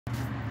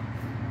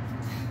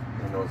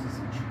My nose is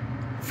itchy.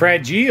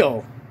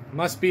 Fragile.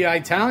 Must be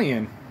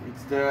Italian.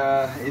 It's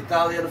the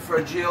Italian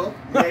Fragile.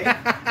 Mate.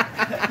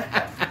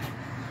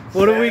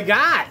 What do we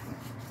got?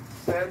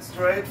 Sent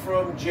straight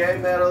from J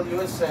Metal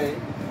USA.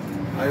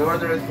 I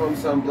ordered it from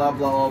some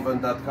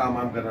blahblahoven.com.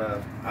 I'm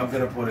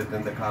gonna put it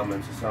in the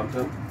comments or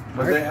something.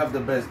 But they have the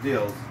best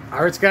deals.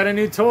 Art's got a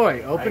new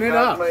toy. Open it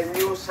up. I got my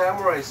new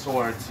samurai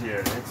swords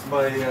here. It's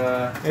my.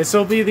 This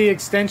will be the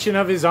extension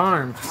of his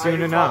arm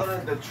soon enough. How you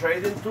call it? The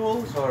trading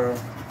tools, or?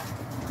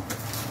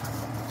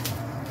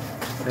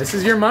 This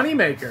is your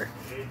moneymaker.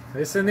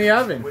 This in the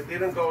oven. We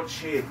didn't go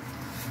cheap.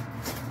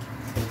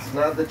 It's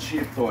not the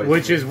cheap toys.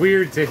 Which is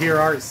weird to hear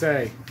Art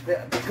say.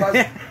 Yeah,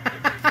 because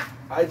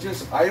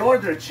I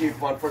ordered a cheap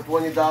one for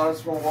 $20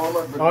 from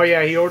Walmart. But oh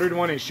yeah, he ordered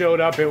one. It showed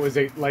up. It was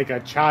like a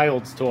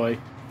child's toy.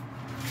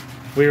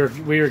 We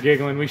were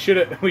giggling. We should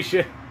have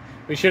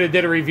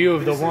did a review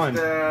of the one.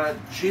 This is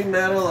the G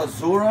Metal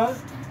Azura,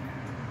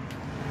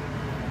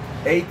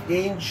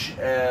 8-inch,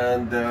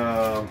 and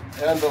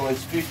handle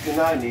is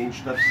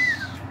 59-inch. That's,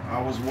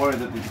 I was worried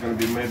that it's going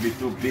to be maybe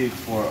too big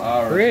for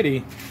our.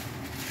 Pretty.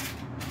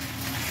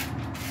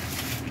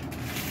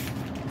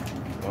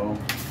 So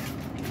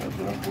I'm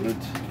gonna put it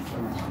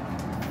on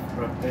the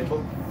prep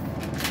table.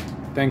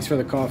 Thanks for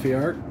the coffee,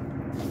 Art.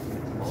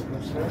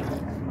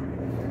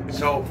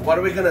 So what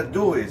we're gonna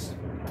do is,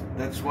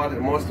 that's what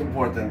most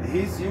important.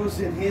 He's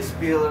using his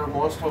peeler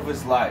most of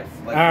his life.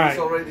 Like he's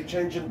already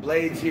changing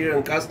blades here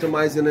and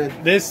customizing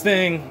it. This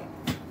thing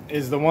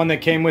is the one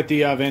that came with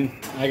the oven.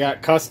 I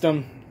got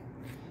custom.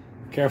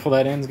 Careful,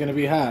 that end's gonna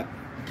be hot.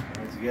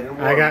 It's getting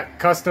warm. I got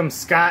custom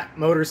Scott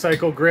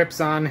motorcycle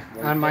grips on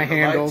my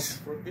handles.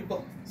 For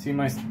people. See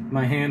my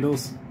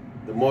handles?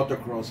 The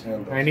motocross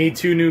handles. I need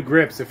 2 new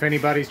grips. If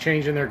anybody's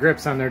changing their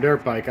grips on their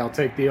dirt bike, I'll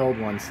take the old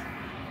ones.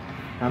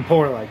 I'm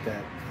poor like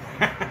that.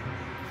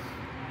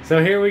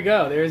 So here we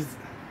go. There's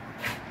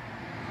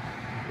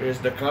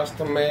the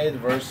custom made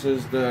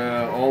versus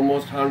the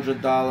almost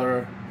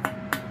 $100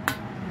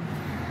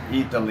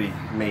 Italy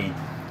made.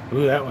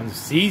 Ooh, that one's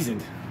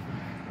seasoned.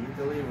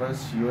 Italy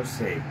versus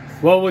USA.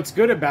 Well, what's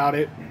good about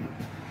it?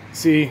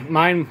 See,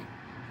 mine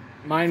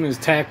was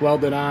tack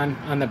welded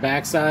on the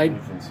backside. You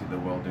can see the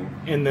welding.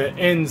 And the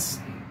ends,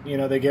 you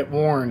know, they get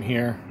worn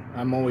here.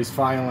 I'm always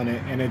filing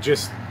it, and it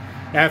just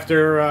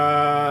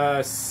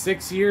after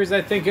 6 years,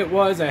 I think it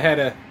was. I had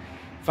a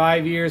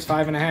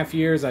 5.5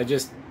 years. I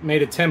just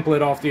made a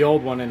template off the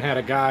old one and had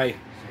a guy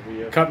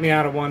cut me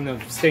out of one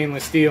of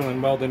stainless steel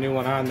and weld a new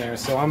one on there.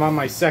 So I'm on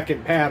my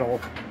second paddle.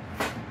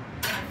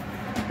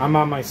 I'm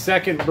on my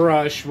second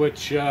brush,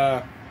 which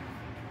the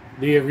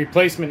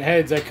replacement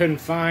heads I couldn't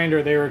find,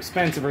 or they were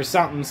expensive or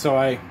something. So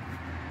I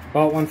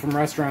bought one from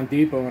Restaurant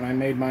Depot and I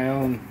made my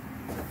own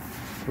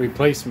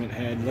replacement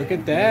head. Look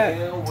at that.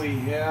 Here we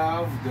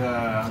have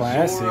the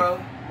classic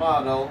Azura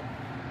model,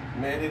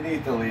 made in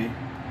Italy,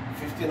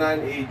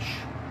 59-inch.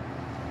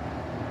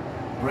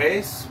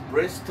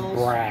 Bristles.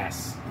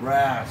 Brass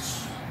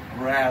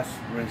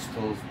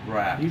bristles,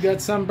 brass. You got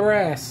some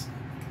brass.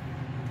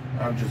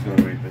 I'm just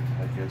gonna read it,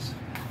 I guess.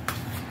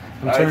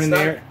 I'm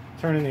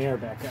turning the air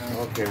back on.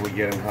 Okay, we're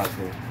getting hot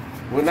here.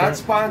 We're not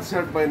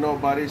sponsored by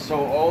nobody,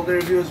 so all the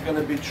reviews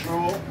gonna be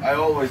true. I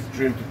always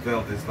dream to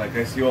tell this, like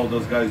I see all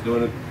those guys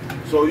doing it.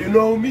 So you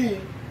know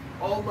me,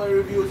 all my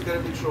reviews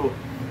gonna be true.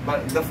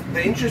 But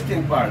the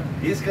interesting part,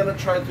 he's gonna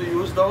try to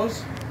use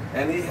those,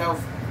 and he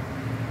have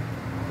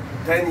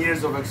 10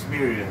 years of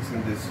experience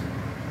in this,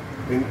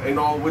 in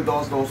all with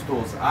those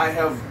tools. I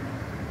have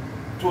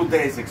 2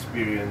 days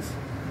experience,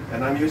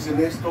 and I'm using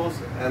these tools,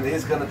 and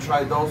he's gonna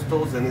try those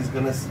tools, and he's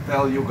gonna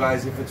tell you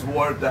guys if it's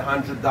worth the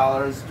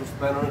 $100 to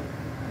spend on it.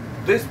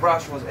 This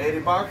brush was 80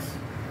 bucks.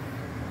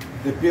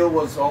 The peel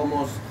was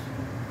almost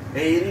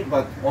 80,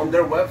 but on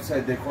their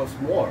website they cost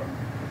more.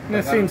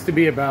 That seems to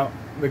be about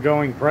the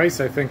going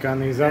price, I think, on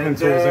these oven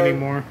tools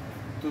anymore.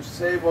 To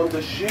save on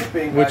the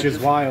shipping, which is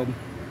wild.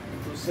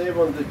 To save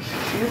on the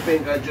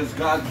shipping, I just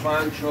got a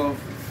bunch of.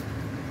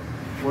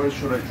 Where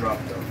should I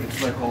drop them?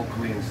 It's like all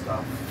clean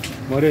stuff.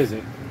 What is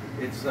it?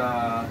 It's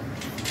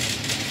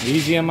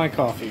easy on my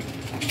coffee.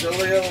 The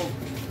little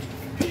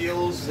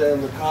peels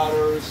and the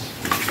cutters,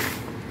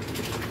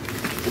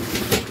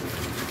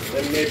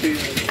 and maybe.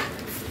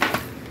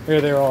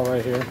 Here, they're all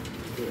right here.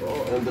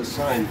 And the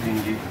sign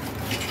thingy.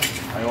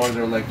 I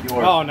order like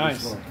yours. Oh,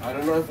 nice. I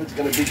don't know if it's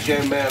gonna be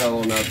J Metal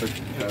or not, but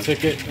a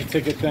ticket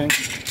thing.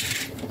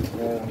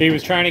 Yeah. He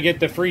was trying to get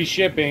the free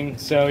shipping,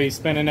 so he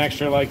spent an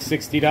extra like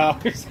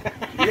 $60.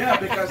 Yeah,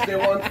 because they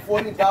want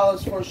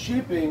 $40 for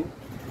shipping,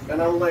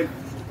 and I'm like,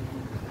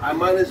 I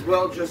might as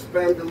well just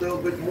spend a little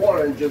bit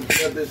more and just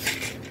get this.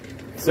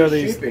 So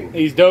shipping.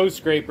 these dough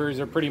scrapers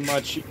are pretty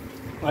much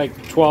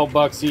like 12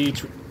 bucks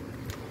each.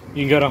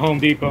 You can go to Home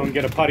Depot and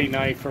get a putty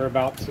knife for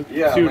about $2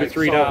 to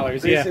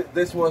 $3. So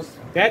this was.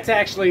 That's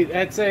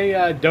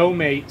a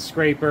Domate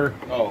scraper.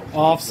 Oh.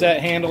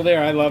 Offset handle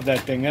there. I love that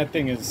thing. That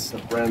thing is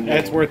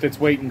that's worth its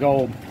weight in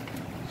gold.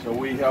 So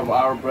we have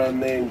our brand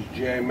names,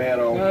 J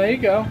Metal. Oh, there you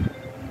go.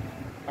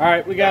 All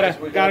right, we got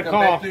a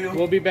call.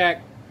 We'll be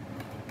back.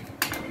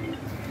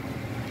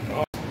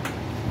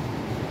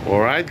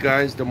 Alright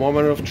guys, the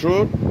moment of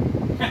truth.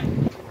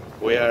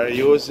 We are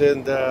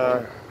using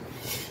the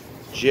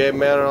J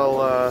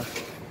Metal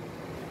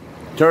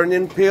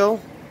turning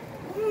peel.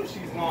 Ooh,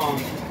 she's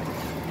long.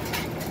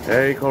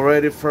 Eric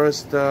already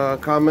first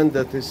comment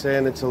that he's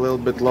saying it's a little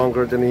bit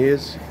longer than he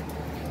is.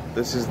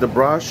 This is the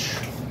brush.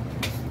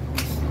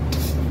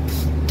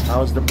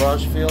 How's the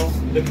brush feel?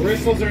 The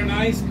bristles are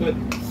nice, but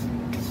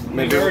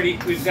Maybe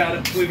we've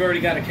already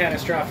got a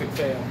catastrophic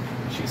fail.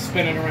 She's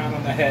spinning around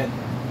on the head.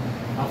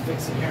 I'll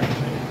fix it here in a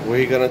minute.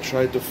 we're gonna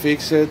try to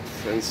fix it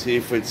and see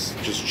if it's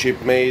just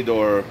cheap made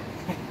or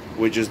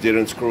we just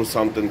didn't screw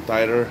something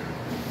tighter.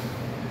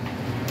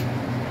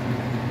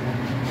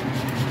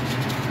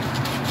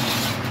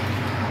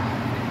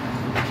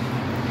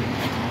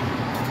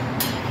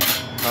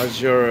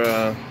 How's your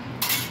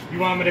You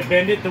want me to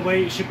bend it the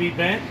way it should be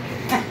bent?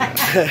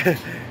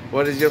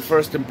 what is your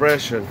first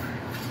impression?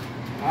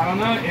 I don't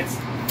know. It's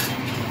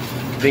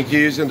Think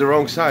you're using the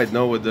wrong side,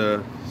 no, with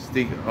the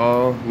stick.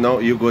 Oh no,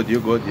 you good,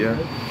 yeah.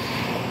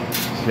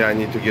 Yeah, I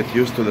need to get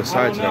used to the I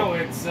sides don't know. now.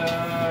 It's the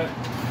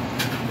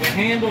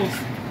handles.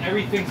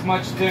 Everything's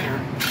much thinner,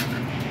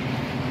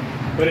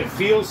 but it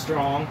feels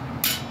strong.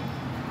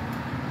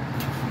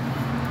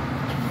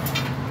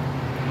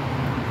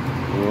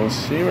 We'll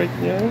see right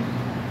now.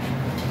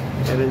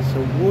 Getting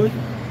some wood.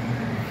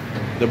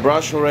 The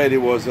brush already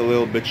was a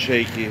little bit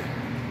shaky.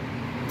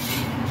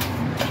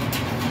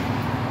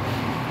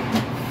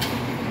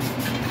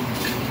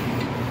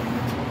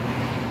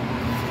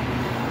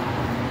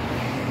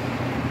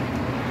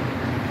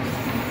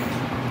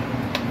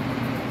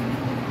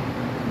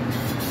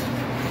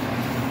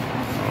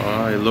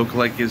 Oh, it looked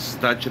like he's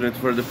touching it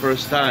for the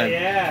first time.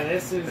 Yeah,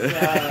 this is.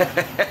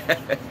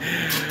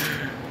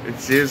 It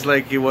seems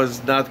like he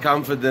was not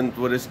confident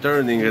with his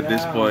turning at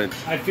this No, point.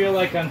 I feel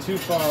like I'm too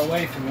far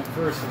away from it,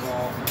 first of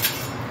all.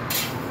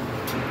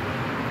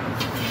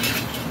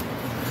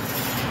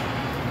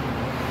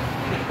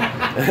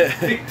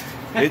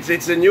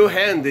 It's a new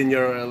hand in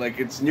your, like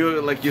it's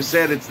new, like you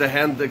said, it's the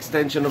hand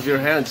extension of your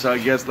hand, so I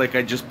guess like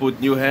I just put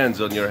new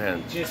hands on your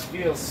hand. It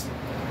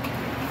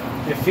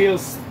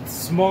feels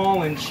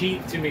small and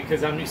cheap to me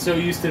because I'm so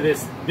used to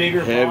this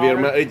bigger Heavier,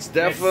 bar. it's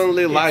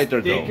definitely lighter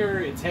it's thicker,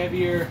 it's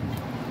heavier.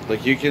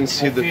 Like you can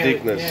see I the feel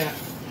thickness. Yeah.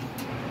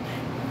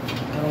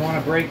 I don't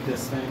want to break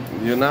this thing.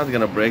 You're not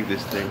gonna break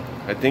this thing.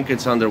 I think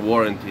it's under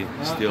warranty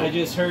still.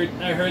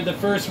 I heard the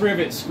first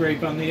rivet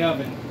scrape on the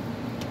oven.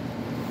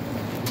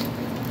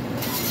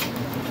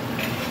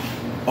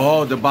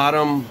 Oh, the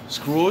bottom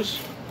screws?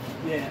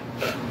 Yeah.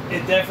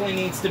 It definitely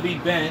needs to be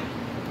bent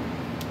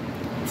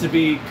to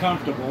be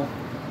comfortable.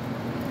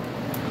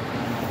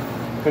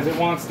 Because it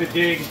wants to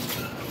dig,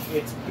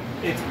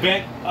 it's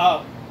bent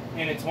up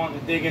and it's wanting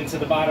to dig into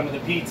the bottom of the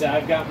pizza.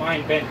 I've got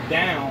mine bent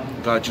down.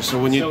 Gotcha,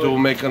 so we need to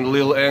make a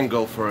little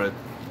angle for it.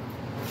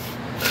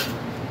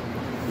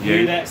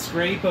 Hear that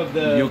scrape of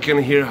the... You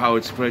can hear how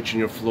it's scratching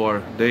your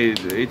floor.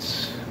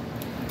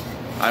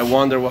 I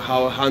wonder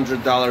how a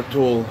 $100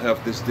 tool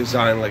have this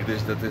design like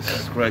this that is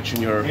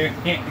scratching your...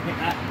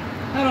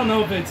 I don't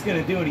know if it's going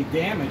to do any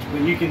damage,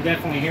 but you can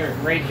definitely hear it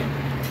raking.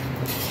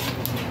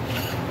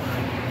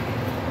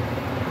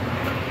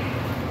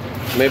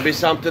 Maybe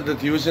something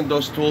that using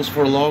those tools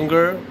for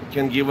longer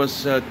can give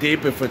us a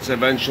tip if it's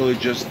eventually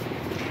just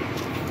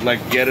like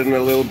getting a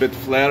little bit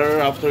flatter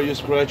after you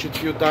scratch it a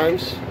few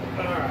times.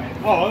 Alright.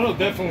 Oh, it'll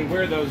definitely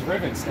wear those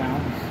rivets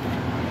down.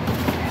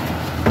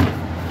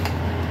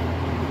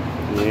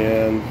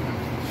 And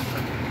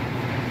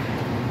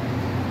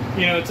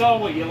you know, it's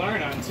all what you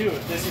learn on too.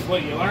 If this is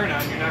what you learn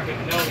on, you're not going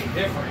to know any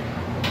different.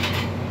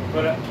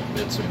 But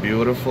it's a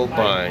beautiful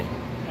pie.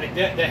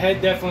 The head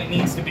definitely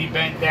needs to be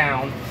bent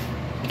down.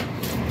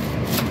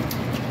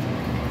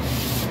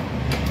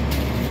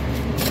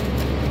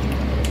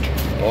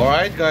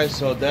 Alright guys,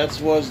 so that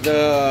was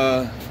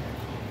the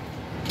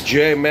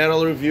J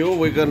Metal review.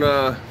 We're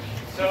gonna...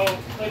 So,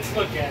 let's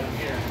look at them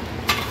here.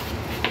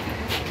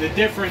 The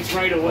difference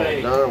right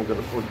away. Now I'm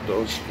gonna put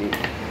those in.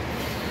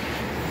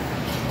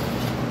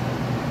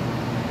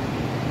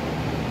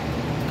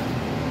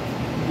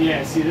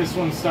 Yeah, see this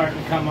one's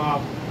starting to come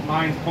up.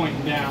 Mine's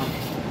pointing down.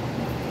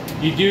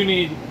 You do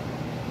need...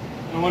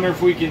 I wonder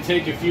if we can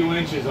take a few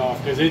inches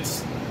off because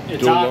it's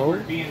Too awkward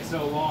long? being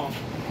so long.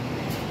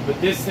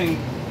 But this thing...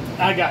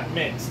 I got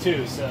mitts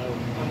too, so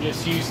I'm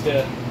just used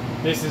to,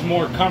 this is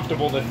more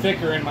comfortable, the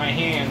thicker in my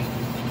hand.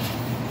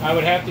 I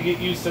would have to get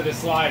used to the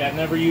slide. I've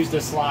never used a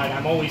slide.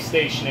 I'm always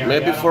stationary.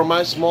 Maybe for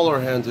my smaller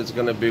hands it's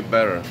gonna be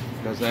better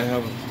because I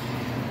have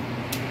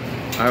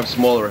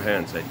smaller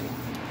hands, I think.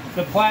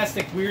 The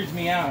plastic weirds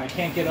me out. I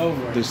can't get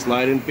over it. The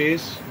sliding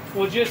piece?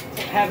 Well, just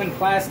having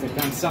plastic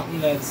on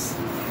something that's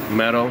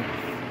Metal?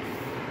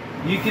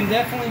 you can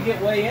definitely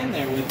get way in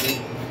there with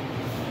it.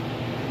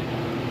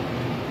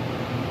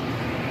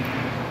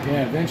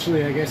 Yeah,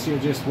 eventually I guess you'll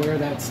just wear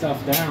that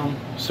stuff down.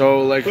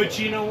 So like... But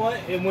you know what?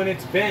 And when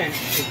it's bent,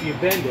 if you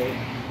bend it,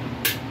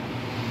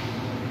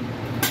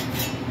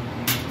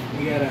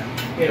 you gotta...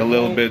 It a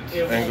little bit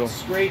it angle. won't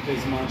scrape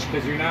as much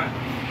because you're not...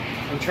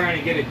 I'm trying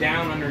to get it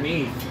down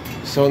underneath.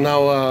 So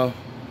now,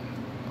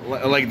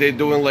 like they're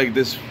doing like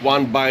this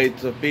one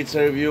bite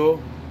pizza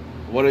review.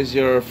 What is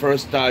your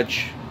first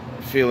touch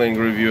feeling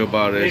review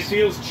about it? It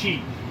feels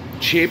cheap.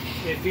 Cheap?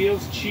 It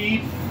feels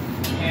cheap,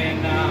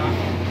 and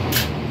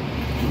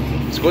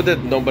it's good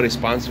that nobody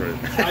sponsored it.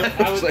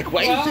 It's like,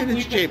 why well, you saying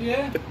it's cheap?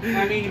 Yeah,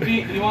 I mean,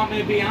 you want me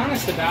to be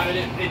honest about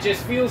it, it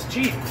just feels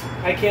cheap.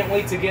 I can't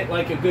wait to get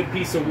like a good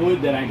piece of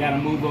wood that I gotta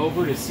move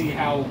over to see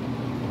how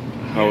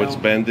it's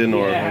bending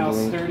or how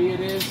sturdy it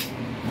is.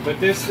 But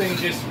this thing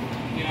just,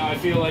 I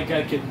feel like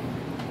I could.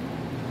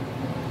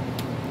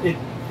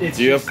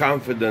 Do you have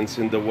confidence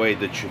in the way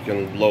that you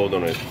can load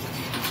on it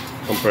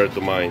compared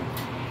to mine?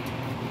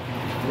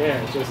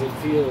 Yeah, it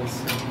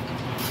feels.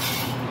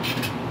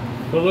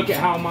 But look at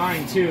how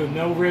mine too.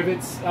 No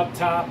rivets up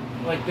top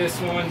like this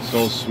one.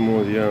 So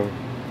smooth, yeah.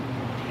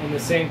 And the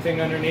same thing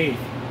underneath.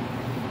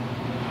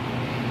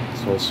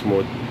 So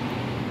smooth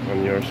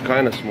on yours.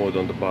 Kind of smooth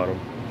on the bottom.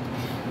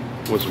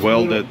 Was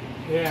welded.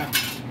 Yeah.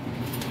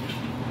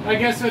 I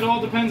guess it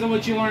all depends on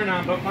what you learn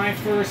on, but my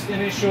first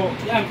initial,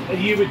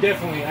 you would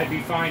definitely, I'd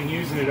be fine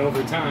using it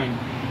over time.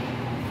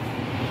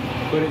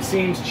 But it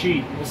seems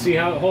cheap. We'll see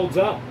how it holds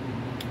up.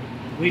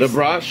 The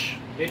brush?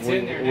 It's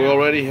in there now. We're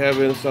already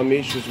having some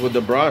issues with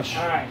the brush.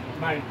 Alright,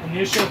 my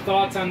initial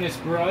thoughts on this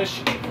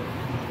brush,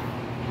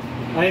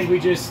 I think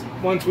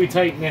once we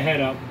tighten the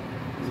head up,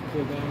 does it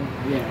pull down?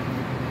 Yeah.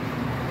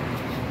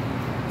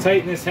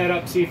 Tighten this head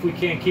up, see if we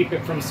can't keep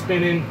it from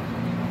spinning.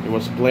 It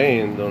was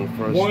playing on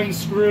first. One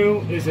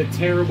screw is a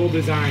terrible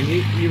design.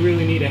 You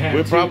really need to have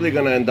We're probably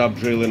gonna end up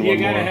drilling one more.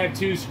 You gotta have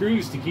 2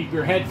 screws to keep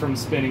your head from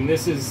spinning.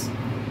 This is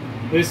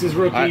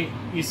rookie.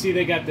 You see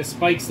they got the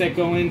spikes that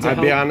go in to I'll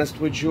help. be honest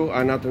with you,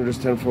 I not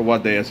understand for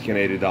what they asking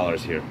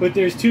 $80 here. But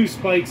there's 2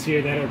 spikes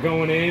here that are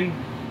going in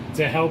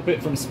to help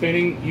it from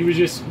spinning.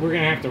 We're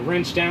gonna have to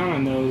wrench down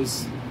on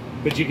those,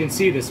 but you can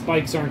see the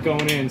spikes aren't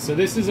going in. So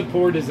this is a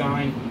poor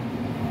design,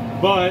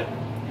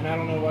 and I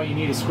don't know why you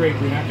need a scraper.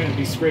 You're not going to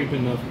be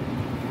scraping the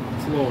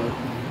floor.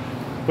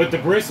 But the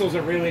bristles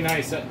are really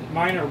nice.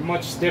 Mine are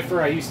much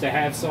stiffer. I used to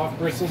have soft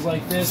bristles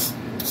like this.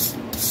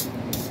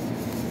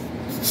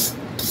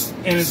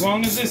 And as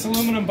long as this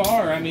aluminum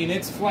bar, I mean,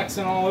 it's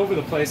flexing all over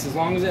the place. As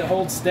long as it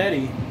holds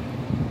steady.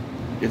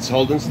 It's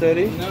holding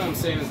steady? No, I'm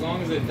saying as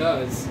long as it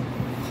does.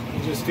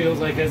 It just feels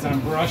like as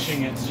I'm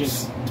brushing, it's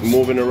just...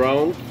 moving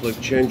around,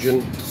 like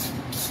changing.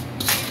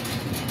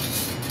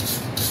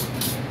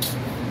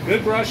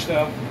 Good brush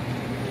though.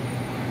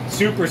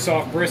 Super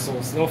soft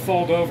bristles. They'll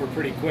fold over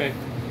pretty quick.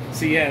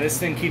 So yeah, this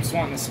thing keeps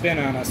wanting to spin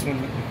on us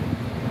when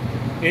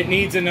it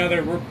needs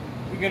another. We're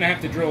gonna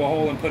have to drill a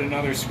hole and put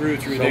another screw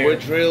through there. So we're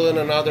drilling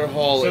another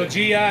hole. So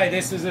GI,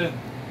 this is a.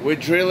 We're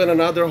drilling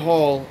another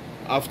hole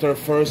after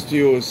first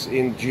use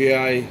in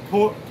GI.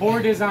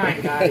 Poor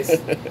design, guys.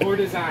 Poor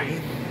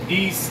design.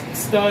 These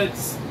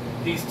studs,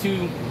 these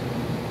 2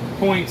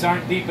 points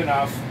aren't deep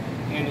enough,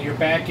 and you're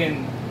back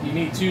in. You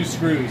need 2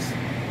 screws.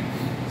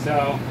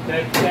 So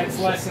that's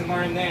lesson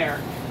learned there.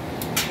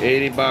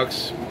 $80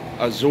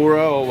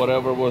 Azura or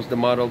whatever was the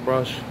model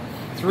brush.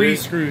 3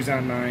 screws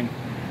on mine.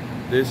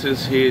 This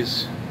is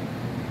his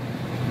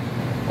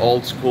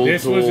old school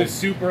This tool. was a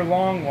super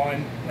long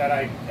one that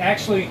I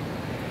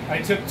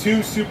took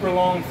 2 super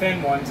long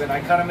thin ones and I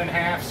cut them in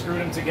half,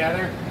 screwed them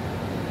together,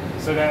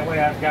 so that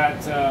way I've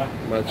got a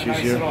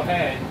nice little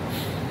head.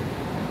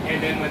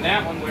 And then when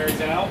that one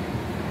wears out,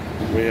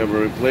 we have a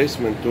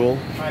replacement tool.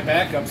 my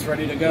backup's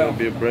ready to go. It'll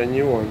be a brand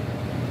new one.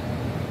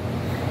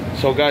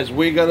 So guys,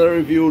 we're gonna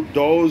review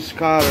those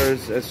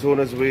cutters as soon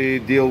as we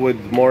deal with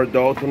more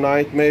dough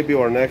tonight, maybe,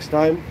 or next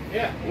time.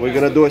 Yeah. We're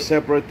gonna do a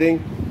separate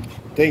thing.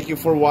 Thank you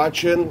for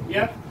watching.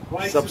 Yep.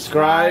 Like,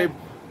 subscribe.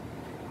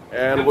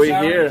 And we're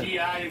here. GI,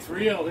 it's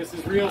real. This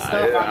is real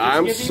stuff.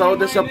 I'm so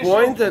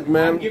disappointed,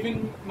 man. I'm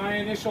giving my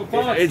initial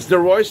thoughts. It's the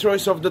Rolls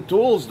Royce of the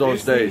tools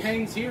those days. This thing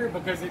hangs here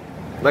because it.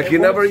 Like you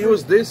never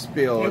use this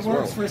peel as well. It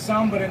works for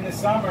some, but in the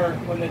summer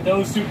when the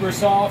dough's super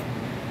soft,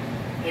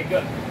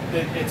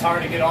 it's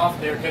hard to get off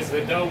there because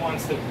the dough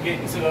wants to get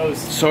into those.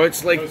 So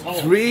it's like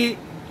 3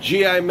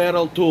 GI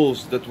metal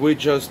tools that we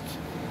just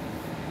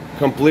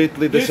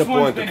completely disappointed.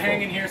 This one's been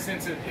hanging here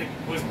since it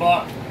was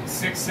bought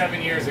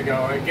 6-7 years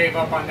ago. I gave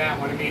up on that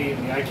one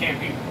immediately. I can't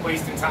be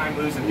wasting time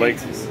losing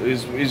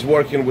pieces. He's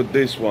working with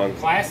this one.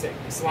 Classic.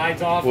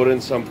 Slides off. Put in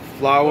some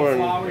flour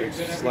and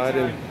slide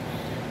in.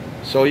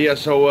 So yeah,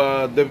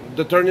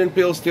 the turning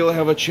peel still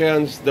have a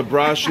chance. The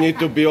brush need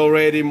to be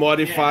already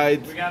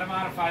modified. Yeah, we gotta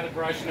modify the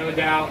brush, no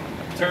doubt.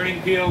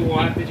 Turning peel, we'll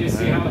have to just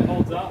see how it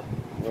holds up.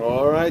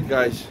 All right,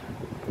 guys.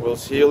 We'll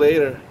see you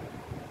later.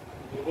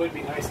 It would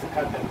be nice to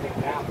cut that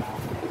thing down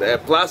now.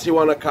 Plus, you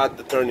want to cut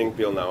the turning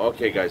peel now.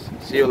 Okay, guys.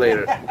 See you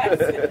later.